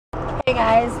Hey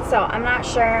guys, so I'm not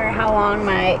sure how long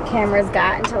my camera's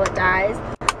got until it dies,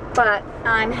 but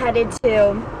I'm headed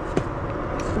to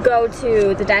go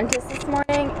to the dentist this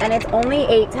morning and it's only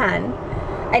 8:10.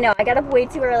 I know, I got up way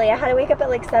too early. I had to wake up at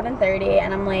like 7:30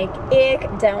 and I'm like, ick,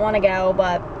 don't want to go,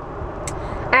 but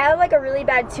I have like a really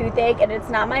bad toothache and it's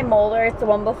not my molar, it's the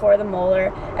one before the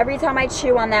molar. Every time I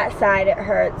chew on that side it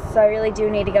hurts, so I really do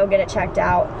need to go get it checked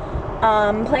out.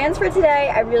 Plans for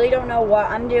today, I really don't know what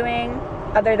I'm doing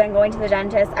other than going to the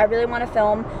dentist. I really want to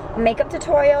film a makeup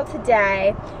tutorial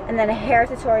today and then a hair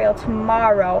tutorial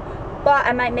tomorrow, but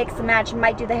I might mix and match.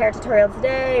 Might do the hair tutorial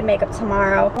today, makeup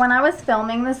tomorrow. When I was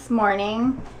filming this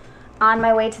morning on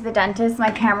my way to the dentist,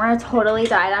 my camera totally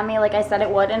died on me like I said it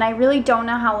would, and I really don't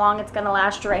know how long it's gonna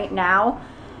last right now.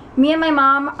 Me and my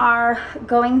mom are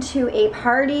going to a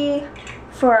party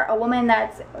for a woman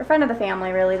that's a friend of the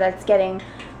family, really, that's getting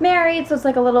married, so it's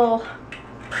like a little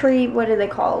what do they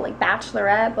call it, like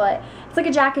bachelorette, but it's like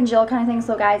a Jack and Jill kind of thing,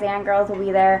 so guys and girls will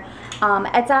be there.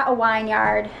 It's at a wine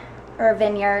yard or a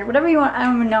vineyard, whatever you want. I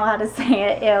don't even know how to say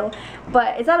it, ew,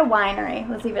 but it's at a winery,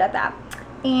 let's leave it at that,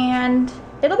 and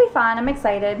it'll be fun. I'm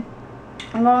excited.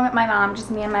 I'm going with my mom,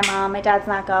 just me and my mom. My dad's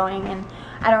not going, and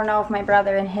I don't know if my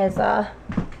brother and his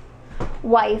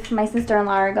wife, my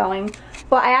sister-in-law, are going,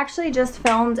 but I actually just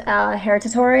filmed a hair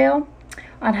tutorial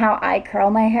on how I curl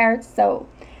my hair, so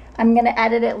I'm gonna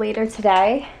edit it later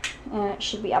today, and it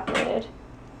should be uploaded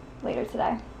later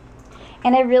today.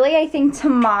 And I think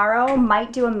tomorrow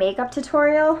might do a makeup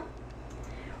tutorial,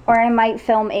 or I might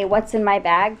film a what's in my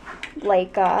bag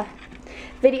like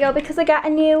video, because I got a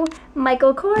new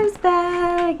Michael Kors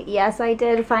bag. Yes, I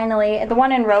did finally. The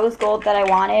one in rose gold that I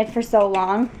wanted for so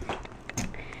long.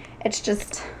 It's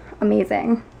just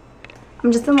amazing.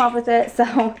 I'm just in love with it, so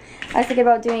I was thinking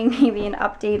about doing maybe an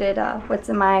updated what's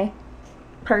in my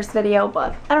purse video,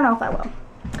 but I don't know if I will.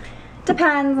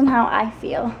 Depends on how I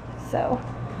feel. So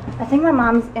I think my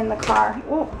mom's in the car.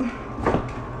 Oh,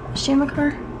 is she in the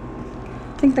car?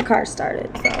 I think the car started,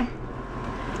 so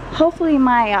hopefully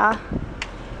my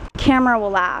camera will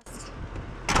last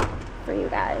for you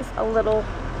guys a little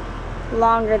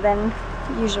longer than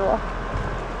usual,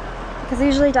 because it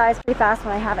usually dies pretty fast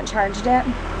when I haven't charged it,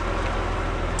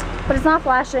 but it's not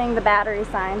flashing the battery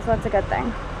sign, so that's a good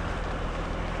thing.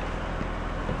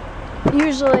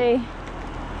 Usually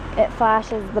it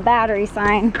flashes the battery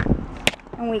sign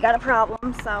and we got a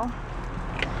problem, so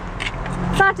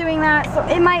it's not doing that, so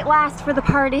it might last for the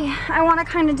party. I want to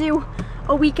kind of do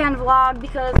a weekend vlog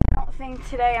because I don't think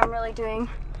today I'm really doing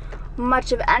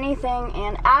much of anything,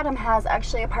 and Adam has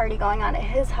actually a party going on at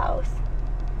his house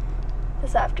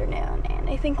this afternoon, and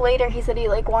I think later he said he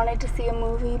like wanted to see a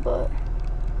movie, but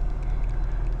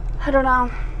I don't know,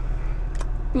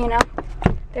 you know.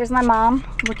 There's my mom,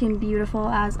 looking beautiful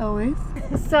as always.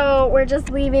 So we're just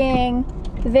leaving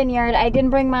the vineyard. I didn't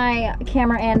bring my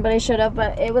camera in, but I should have,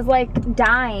 but it was like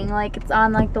dying, like it's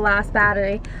on like the last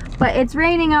battery. But it's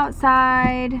raining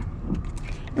outside.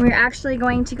 And we're actually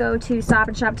going to go to Stop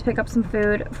and Shop to pick up some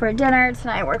food for dinner.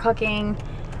 Tonight we're cooking,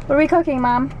 what are we cooking,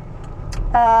 Mom?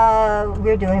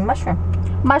 We're doing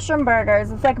mushroom. Mushroom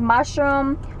burgers. It's like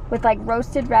mushroom with like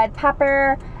roasted red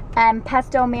pepper and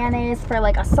pesto mayonnaise for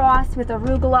like a sauce with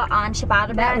arugula on ciabatta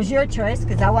bread. That was your choice,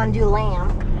 because I want to do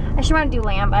lamb. I should want to do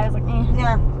lamb, but I was like, eh.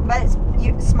 Yeah, but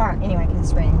you're smart anyway,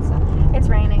 because it's raining, so. It's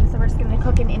raining, so we're just going to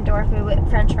cook an indoor food with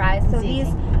french fries. So It's easy.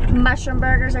 these mushroom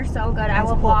burgers are so good. I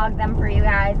will vlog them for you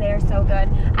guys. They are so good.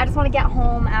 I just want to get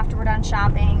home after we're done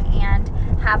shopping and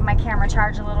have my camera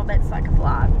charge a little bit so I can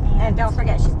vlog. And don't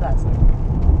forget, she's buzzed.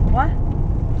 What?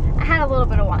 I had a little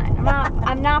bit of wine.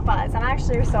 I'm not buzzed. I'm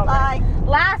actually sober.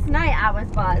 Last night I was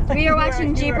buzzed. We were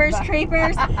watching Jeepers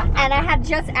Creepers, and I had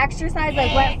just exercised,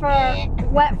 like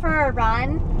went for a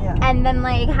run, yeah, and then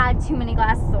like had too many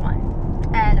glasses of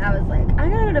wine. And I was like, I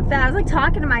gotta go to bed. I was like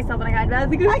talking to myself when I got to bed.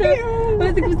 I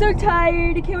was like, I'm so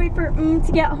tired. I can't wait for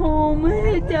to get home.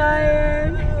 I'm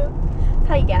tired. That's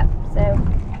how you get. So,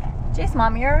 Jace,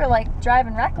 Mom, you're like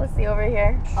driving recklessly over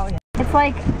here. Oh yeah.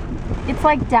 It's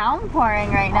like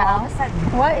downpouring right now. All of a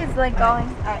sudden. What is like going?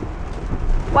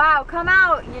 Wow, come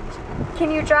out.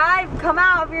 Can you drive? Come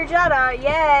out of your Jetta.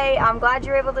 Yay. I'm glad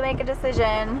you're able to make a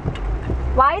decision.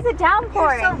 Why is it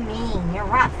downpouring? You're so mean. You're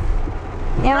rough.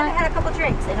 Yeah. I had a couple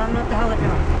drinks. I don't know what the hell they're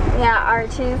doing. Yeah,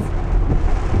 Archie's.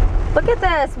 Look at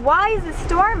this. Why is it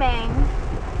storming?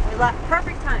 We left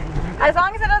perfect time. As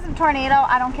long as it doesn't tornado,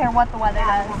 I don't care what the weather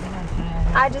does.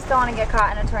 I just don't want to get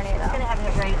caught in a tornado. It's gonna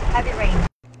have it rain.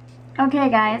 Okay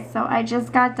guys, so I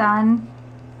just got done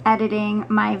editing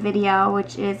my video,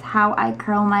 which is how I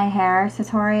curl my hair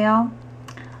tutorial.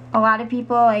 A lot of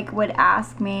people like would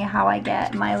ask me how I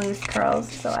get my loose curls,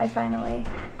 so I finally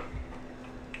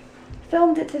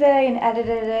filmed it today and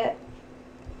edited it.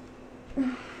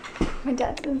 My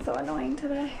dad's been so annoying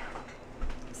today.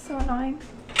 So annoying.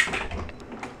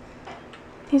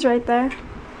 He's right there.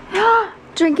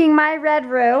 Drinking my red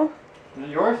roux. Is it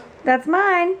yours? That's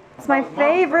mine. It's my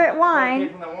favorite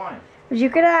wine. You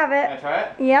could have it. Can I try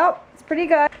it? Yep, it's pretty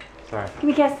good. Sorry. Give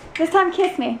me a kiss. This time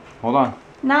kiss me. Hold on.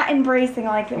 Not embracing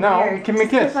like it. No, weird. give me a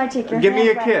kiss. Give me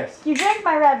a kiss. You drank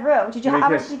my red roux. Did you? How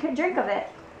much did you drink of it?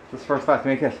 This first class.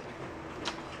 Give me a kiss.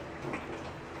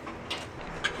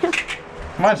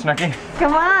 Come on, Snooki.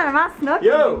 Come on, I'm not Snooki.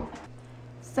 Yo!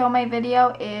 So my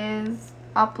video is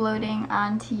uploading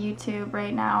onto YouTube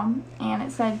right now, and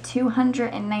it said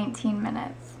 219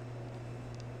 minutes.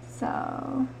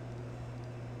 So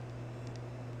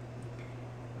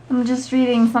I'm just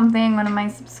reading something one of my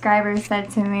subscribers said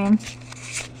to me.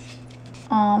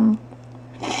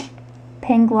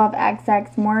 Pink Love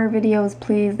XX, more videos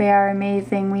please, they are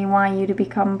amazing. We want you to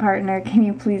become a partner. Can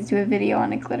you please do a video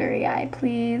on a glittery eye,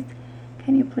 please?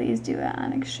 Can you please do it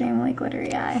on extremely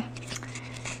glittery eye?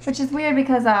 Which is weird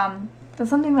because there's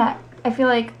something that I feel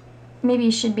like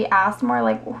maybe should be asked more,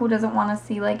 like who doesn't want to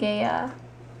see like a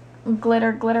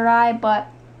glitter eye, but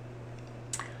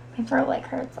my throat like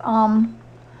hurts.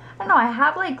 I don't know, I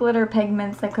have like glitter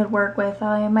pigments that could work with.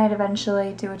 I might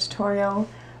eventually do a tutorial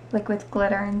like with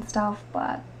glitter and stuff,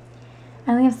 but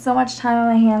I only have so much time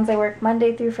on my hands. I work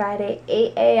Monday through Friday,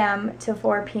 8 a.m. to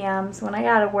 4 p.m. So when I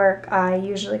gotta work, I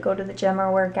usually go to the gym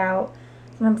or work out.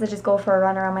 Sometimes I just go for a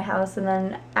run around my house, and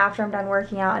then after I'm done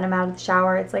working out and I'm out of the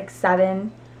shower, it's like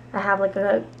 7. I have like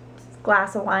a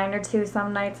glass of wine or 2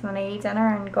 some nights, and then I eat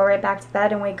dinner and go right back to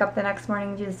bed and wake up the next morning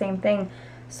and do the same thing.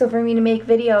 So for me to make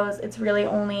videos, it's really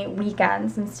only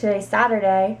weekends. Since today's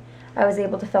Saturday, I was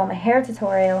able to film a hair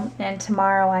tutorial, and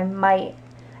tomorrow I might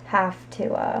have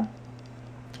to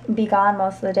be gone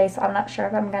most of the day, so I'm not sure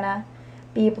if I'm gonna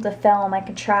be able to film. I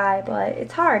could try, but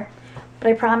it's hard. But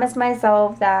I promised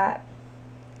myself that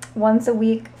once a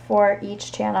week for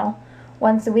each channel.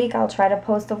 Once a week I'll try to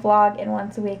post a vlog, and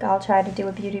once a week I'll try to do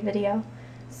a beauty video.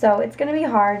 So it's gonna be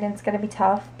hard and it's gonna be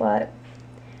tough, but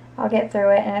I'll get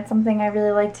through it, and it's something I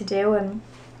really like to do and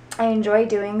I enjoy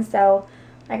doing, so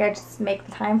I gotta just make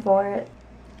the time for it.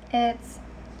 It's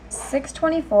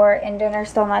 6:24 and dinner's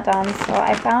still not done, so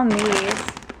I found these.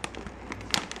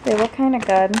 They look kind of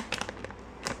good.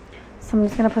 So I'm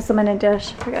just gonna put some in a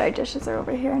dish. I forgot our dishes are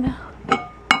over here now.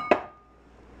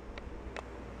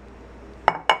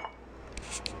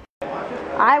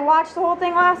 I watched the whole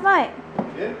thing last night.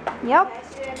 You did? Yep.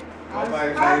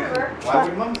 Why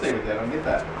would Mom stay with that? I don't get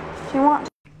that. She wants.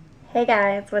 Hey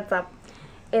guys, what's up?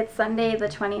 It's Sunday the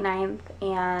 29th,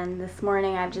 and this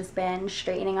morning I've just been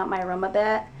straightening up my room a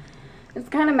bit. It's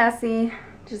kind of messy.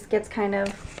 Just gets kind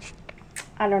of,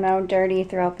 I don't know, dirty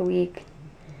throughout the week.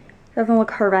 Doesn't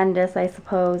look horrendous, I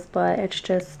suppose, but it's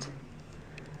just,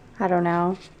 I don't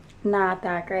know, not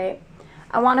that great.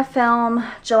 I want to film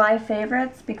July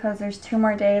favorites because there's 2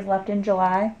 more days left in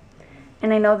July.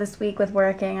 And I know this week with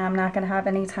working, I'm not going to have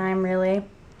any time really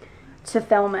to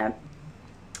film it.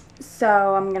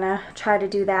 So I'm going to try to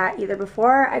do that either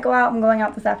before I go out. I'm going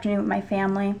out this afternoon with my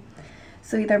family.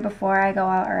 So either before I go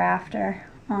out or after.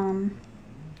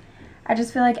 I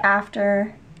just feel like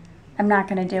after, I'm not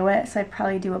going to do it. So I'd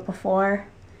probably do it before.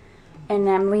 And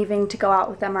I'm leaving to go out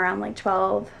with them around like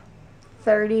 12:30,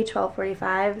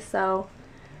 12:45. So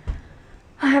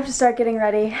I have to start getting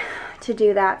ready to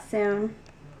do that soon.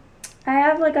 I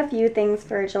have like a few things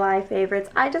for July favorites.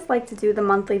 I just like to do the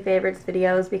monthly favorites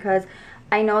videos because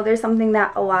I know there's something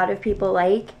that a lot of people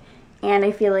like, and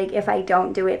I feel like if I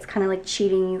don't do it, it's kind of like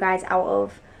cheating you guys out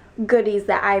of goodies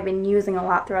that I've been using a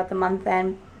lot throughout the month.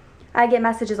 And I get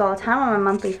messages all the time on my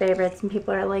monthly favorites, and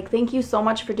people are like, thank you so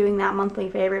much for doing that monthly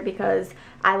favorite because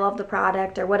I love the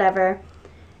product or whatever.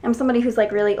 I'm somebody who's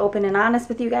like really open and honest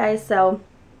with you guys, so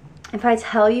if I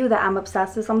tell you that I'm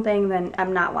obsessed with something, then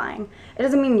I'm not lying. It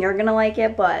doesn't mean you're gonna like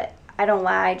it, but I don't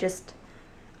lie.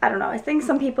 I don't know. I think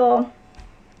some people,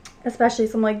 especially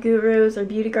some like gurus or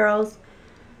beauty girls,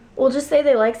 will just say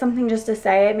they like something just to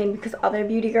say it, maybe because other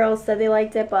beauty girls said they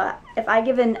liked it, but if I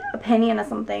give an opinion of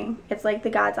something, it's like the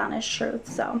God's honest truth.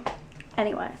 So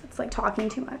anyway, it's like talking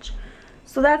too much.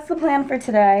 So that's the plan for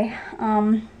today.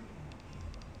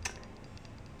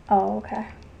 Oh, okay.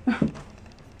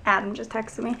 Adam just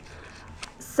texted me.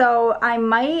 So I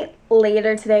might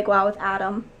later today go out with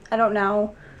Adam. I don't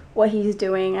know what he's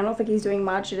doing. I don't think he's doing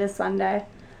much. It is Sunday.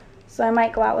 So I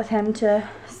might go out with him to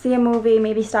see a movie,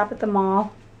 maybe stop at the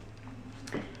mall.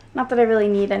 Not that I really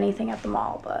need anything at the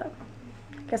mall, but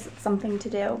I guess it's something to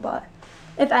do. But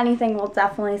if anything, we'll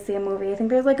definitely see a movie. I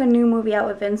think there's like a new movie out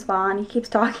with Vince Vaughn. He keeps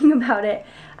talking about it.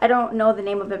 I don't know the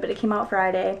name of it, but it came out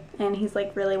Friday, and he's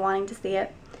like really wanting to see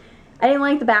it. I didn't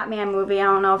like the Batman movie. I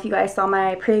don't know if you guys saw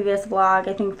my previous vlog.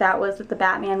 I think that was with the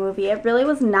Batman movie. It really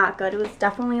was not good. It was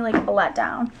definitely like a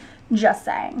letdown. Just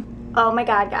saying. Oh my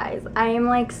god, guys. I am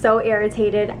like so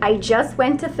irritated. I just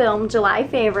went to film July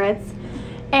Favorites,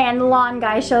 and the lawn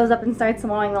guy shows up and starts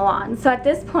mowing the lawn. So at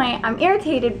this point, I'm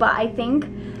irritated, but I think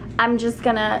I'm just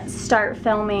gonna start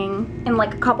filming in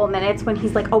like a couple minutes when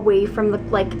he's like away from the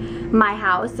like my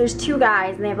house. There's two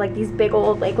guys and they have like these big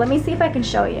old, like, let me see if I can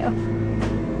show you.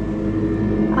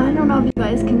 I don't know if you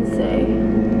guys can see.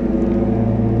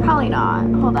 Probably not.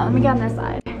 Hold on, let me get on this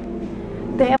side.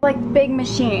 They have like big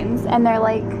machines and they're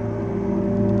like,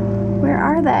 where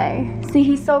are they? See,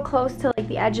 he's so close to like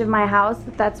the edge of my house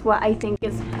that that's what I think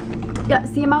is, yeah,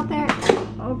 see him out there?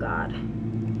 Oh god.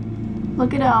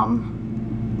 Look at him.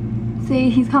 See,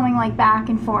 he's coming like back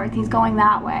and forth. He's going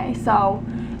that way. So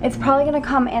it's probably gonna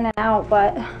come in and out,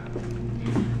 but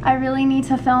I really need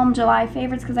to film July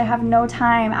Favorites because I have no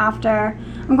time after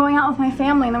I'm going out with my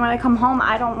family, and then when I come home,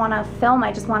 I don't want to film.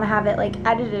 I just want to have it like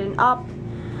edited and up.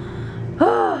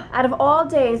 Out of all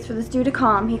days for this dude to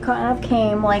come, he couldn't have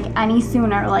came like any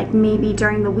sooner, like maybe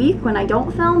during the week when I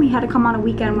don't film. He had to come on a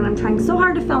weekend when I'm trying so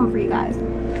hard to film for you guys.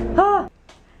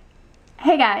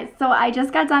 Hey guys, so I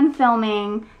just got done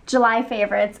filming July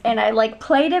Favorites and I like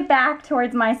played it back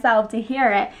towards myself to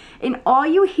hear it, and all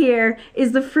you hear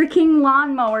is the freaking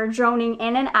lawnmower droning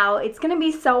in and out. It's gonna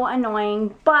be so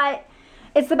annoying, but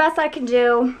it's the best I can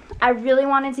do. I really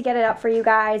wanted to get it up for you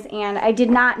guys, and I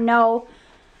did not know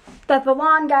that the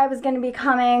lawn guy was going to be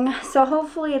coming, so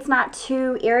hopefully it's not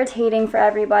too irritating for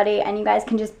everybody and you guys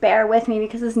can just bear with me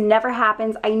because this never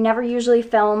happens. I never usually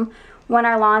film when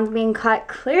our lawn's being cut.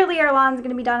 Clearly our lawn's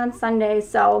going to be done on Sunday,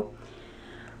 so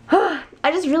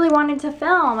I just really wanted to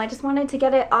film. I just wanted to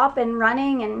get it up and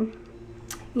running, and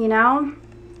you know,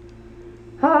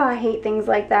 I hate things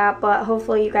like that, but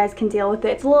hopefully you guys can deal with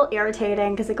it. It's a little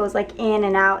irritating because it goes like in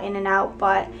and out,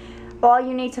 but all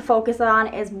you need to focus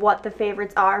on is what the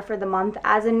favorites are for the month.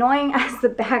 As annoying as the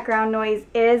background noise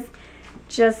is,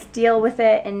 just deal with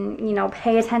it and, you know,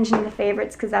 pay attention to the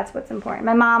favorites because that's what's important.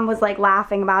 My mom was like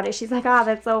laughing about it. She's like, oh,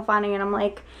 that's so funny. And I'm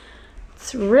like,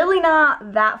 it's really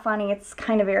not that funny. It's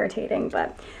kind of irritating.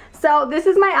 But so this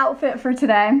is my outfit for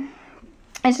today.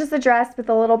 It's just a dress with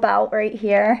a little belt right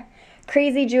here.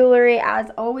 Crazy jewelry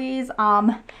as always.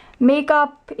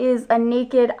 Makeup is a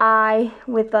naked eye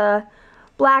with a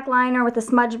black liner with a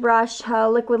smudge brush,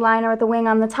 liquid liner with a wing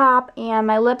on the top, and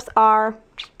my lips are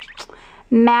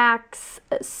MAC's,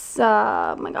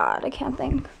 oh my god, I can't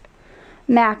think.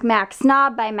 MAC,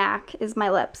 Snob by MAC is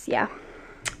my lips, yeah.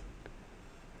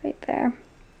 Right there.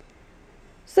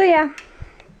 So yeah,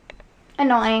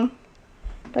 annoying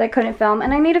that I couldn't film,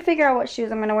 and I need to figure out what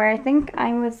shoes I'm going to wear. I think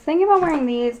I was thinking about wearing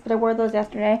these, but I wore those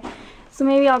yesterday, so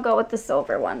maybe I'll go with the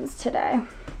silver ones today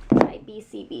by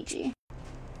BCBG.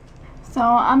 So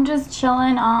I'm just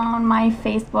chilling on my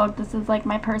Facebook. This is like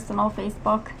my personal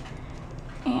Facebook,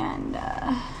 and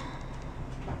I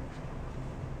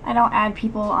don't add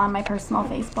people on my personal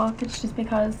Facebook. It's just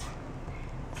because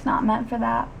it's not meant for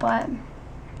that. But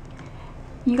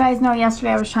you guys know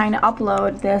yesterday I was trying to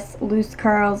upload this loose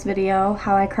curls video,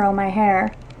 how I curl my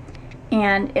hair,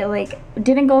 and it like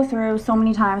didn't go through so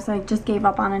many times, so I just gave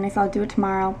up on it and I said I'll do it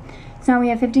tomorrow. So now we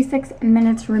have 56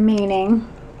 minutes remaining.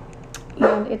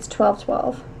 And it's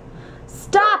 12:12.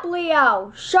 Stop,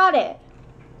 Leo! Shut it!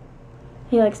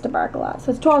 He likes to bark a lot.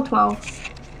 So it's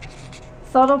 12:12.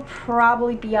 So it'll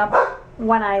probably be up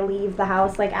when I leave the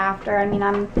house, like after. I mean,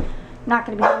 I'm not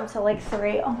going to be home until like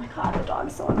 3. Oh my god, the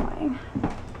dog's so annoying.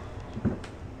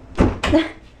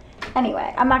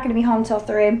 Anyway, I'm not going to be home till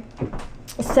 3.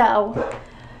 So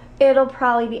it'll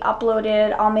probably be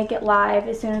uploaded. I'll make it live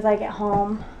as soon as I get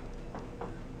home.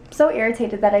 So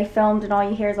irritated that I filmed and all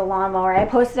you hear is a lawnmower. I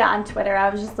posted it on Twitter. I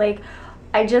was just like,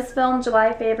 I just filmed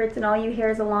July Favorites and all you hear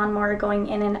is a lawnmower going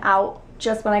in and out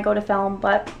just when I go to film.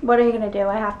 But what are you going to do?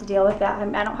 I have to deal with that.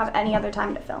 I don't have any other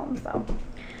time to film, so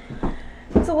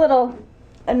it's a little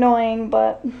annoying,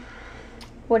 but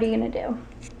what are you going to do?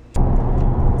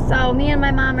 So me and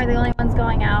my mom are the only ones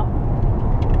going out.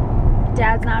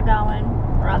 Dad's not going.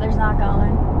 Brother's not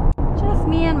going. Just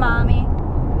me and Mommy.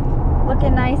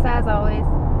 Looking nice as always.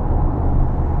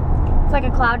 It's like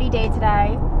a cloudy day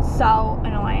today. So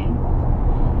annoying.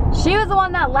 She was the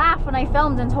one that laughed when I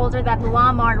filmed and told her that the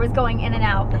lawnmower was going in and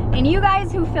out. And you guys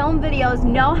who film videos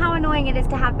know how annoying it is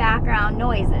to have background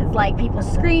noises. Like people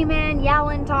screaming,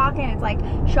 yelling, talking. It's like,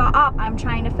 shut up, I'm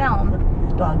trying to film.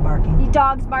 Dog barking.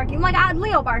 Dogs barking. Like,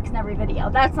 Leo barks in every video.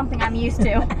 That's something I'm used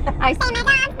to. I say, my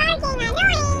dog's barking,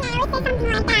 annoying. I always say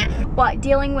something like that. But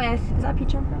dealing with, is that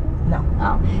Peach? No.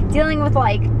 Oh. Dealing with,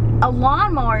 like, a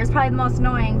lawnmower is probably the most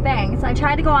annoying thing. So I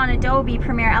tried to go on Adobe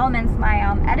Premiere Elements, my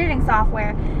editing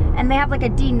software, and they have like a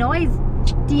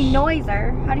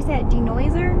denoiser. How do you say it?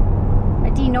 Denoiser?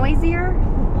 A denoisier?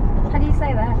 How do you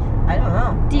say that? I don't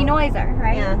know. Denoiser,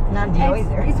 right? Yeah, not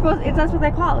denoiser. That's what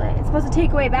they call it. It's supposed to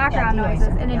take away background noises,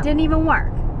 and it didn't even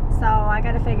work. So I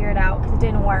got to figure it out because it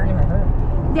didn't work. Never heard of it.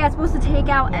 Yeah, it's supposed to take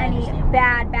out any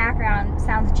bad background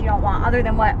sounds that you don't want, other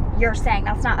than what you're saying.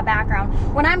 That's not a background.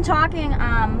 When I'm talking,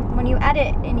 when you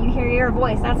edit and you hear your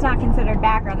voice, that's not considered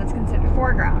background. That's considered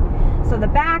foreground. So the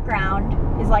background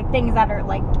is like things that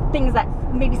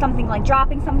maybe something like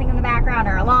dropping something in the background,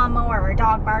 or a lawnmower, or a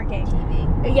dog barking.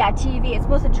 TV. Yeah, TV. It's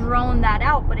supposed to drone that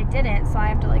out, but it didn't. So I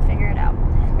have to like figure it out.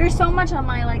 There's so much on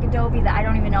my like Adobe that I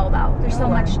don't even know about. There's so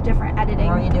much different editing.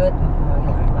 The more you do it, the more you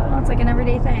learn about it. Well, it's like an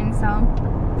everyday thing, so,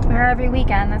 or every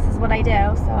weekend, this is what I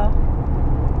do, so.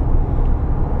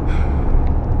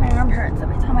 My arm hurts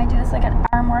every time I do this, like an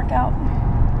arm workout.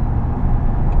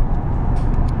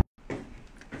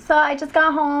 So I just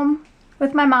got home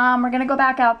with my mom. We're gonna go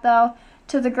back out though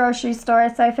to the grocery store,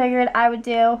 so I figured I would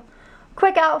do a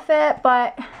quick outfit,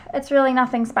 but it's really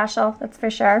nothing special, that's for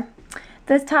sure.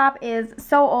 This top is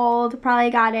so old, probably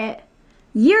got it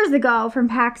years ago from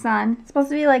PacSun. It's supposed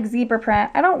to be like zebra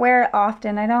print. I don't wear it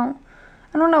often. I don't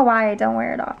know why I don't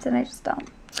wear it often. I just don't.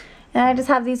 And I just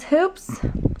have these hoops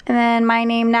and then my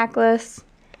name necklace.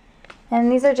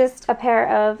 And these are just a pair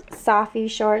of Sofie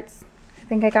shorts. I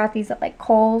think I got these at like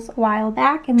Kohl's a while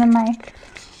back. And then my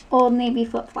Old Navy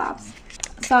flip-flops.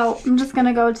 So I'm just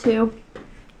gonna go to,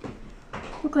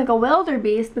 look like a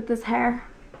wildebeest with this hair.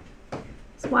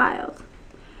 It's wild.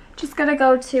 Just gonna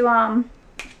go to,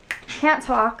 can't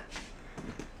talk,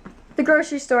 the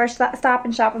grocery store, Stop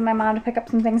and Shop with my mom to pick up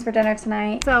some things for dinner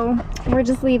tonight. So we're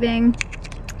just leaving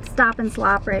Stop and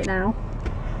Slop right now.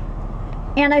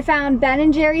 And I found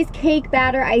Ben & Jerry's cake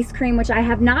batter ice cream, which I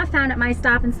have not found at my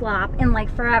Stop and Slop in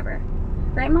like forever.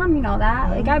 Right, Mom? You know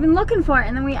that? Like, I've been looking for it,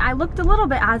 and then I looked a little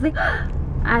bit. I was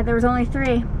like, there was only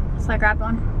 3, so I grabbed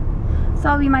one. So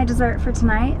that'll be my dessert for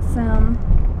tonight. Some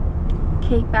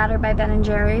cake batter by Ben &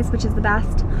 Jerry's, which is the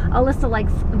best. Alyssa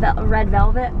likes red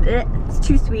velvet. It's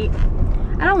too sweet.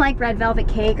 I don't like red velvet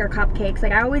cake or cupcakes.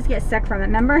 Like, I always get sick from it.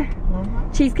 Remember?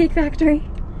 Cheesecake Factory?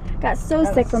 Got so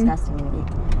sick from it.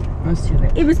 It was too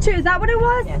rich. It was too, is that what it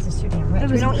was? Yeah, it's just too damn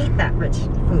rich. We don't eat that rich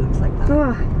foods like that.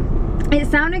 Ugh. It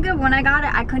sounded good. When I got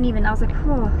it, I couldn't even. I was like,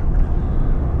 oh.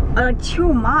 Like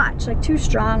too much, like too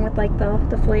strong with like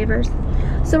the flavors.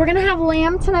 So we're gonna have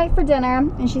lamb tonight for dinner,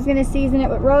 and she's gonna season it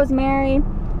with rosemary.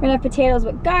 We're gonna have potatoes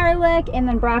with garlic, and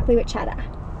then broccoli with cheddar.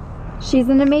 She's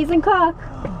an amazing cook.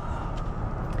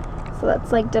 So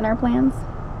that's like dinner plans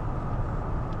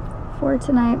for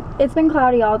tonight. It's been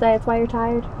cloudy all day. That's why you're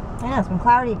tired. Yeah, it's been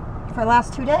cloudy for the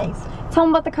last 2 days. Tell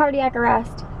them about the cardiac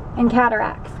arrest and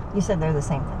cataracts. You said they're the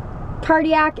same thing.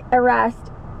 Cardiac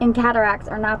arrest and cataracts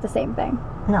are not the same thing.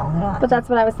 No, they're not. But that's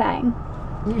what I was saying.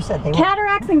 You said they were.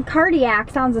 Cataracts and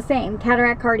cardiac sounds the same.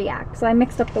 Cataract, cardiac. So I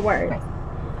mixed up the word. Right.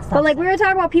 But like we were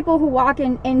talking about people who walk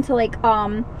into like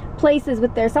places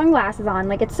with their sunglasses on.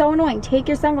 Like it's so annoying. Take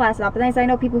your sunglasses off. And then I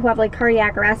know people who have like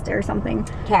cardiac arrest or something.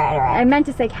 Cataract. I meant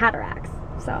to say cataracts.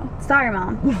 So sorry,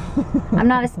 Mom. I'm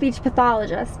not a speech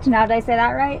pathologist. Now did I say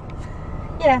that right?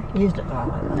 Yeah, you used it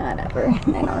wrong. Whatever.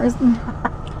 I know.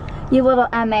 You little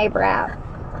MA brat.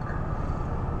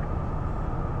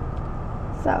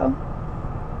 So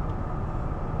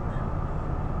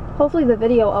hopefully the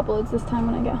video uploads this time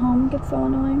when I get home. It gets so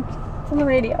annoying. It's on the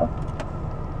radio.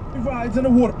 Rides in the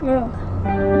water. Ugh.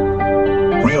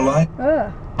 Real life.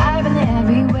 Ugh. I've been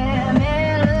everywhere,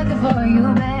 man, looking for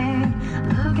you, babe.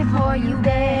 Looking for you,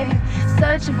 babe.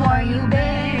 Searching for you,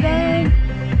 baby.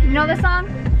 You know the song?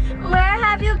 Where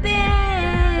have you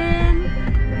been?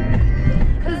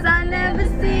 'Cause I never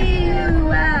see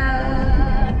you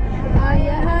out. Are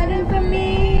you hiding from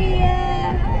me?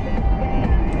 Yeah.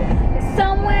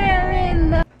 Somewhere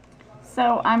in the...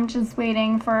 So I'm just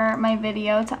waiting for my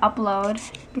video to upload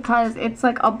because it's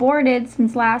like aborted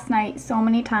since last night so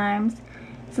many times.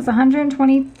 It says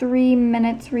 123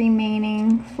 minutes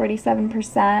remaining,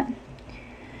 47%.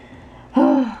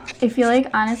 I feel like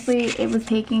honestly it was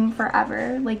taking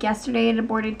forever. Like yesterday it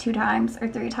aborted 2 times or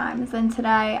 3 times, and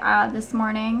today this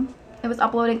morning it was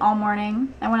uploading all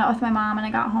morning. I went out with my mom and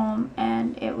I got home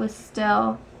and it was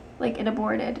still like it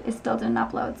aborted. It still didn't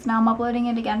upload. So now I'm uploading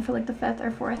it again for like the 5th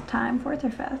or 4th time. 4th or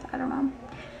 5th, I don't know.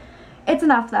 It's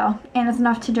enough though, and it's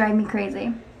enough to drive me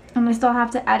crazy. And I still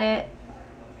have to edit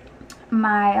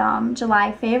my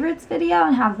July favorites video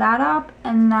and have that up,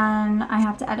 and then I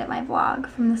have to edit my vlog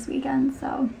from this weekend,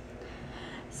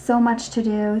 so much to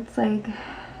do. It's like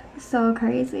so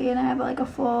crazy, and I have like a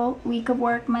full week of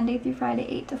work Monday through Friday,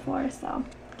 8 to 4, so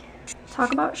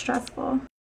talk about stressful.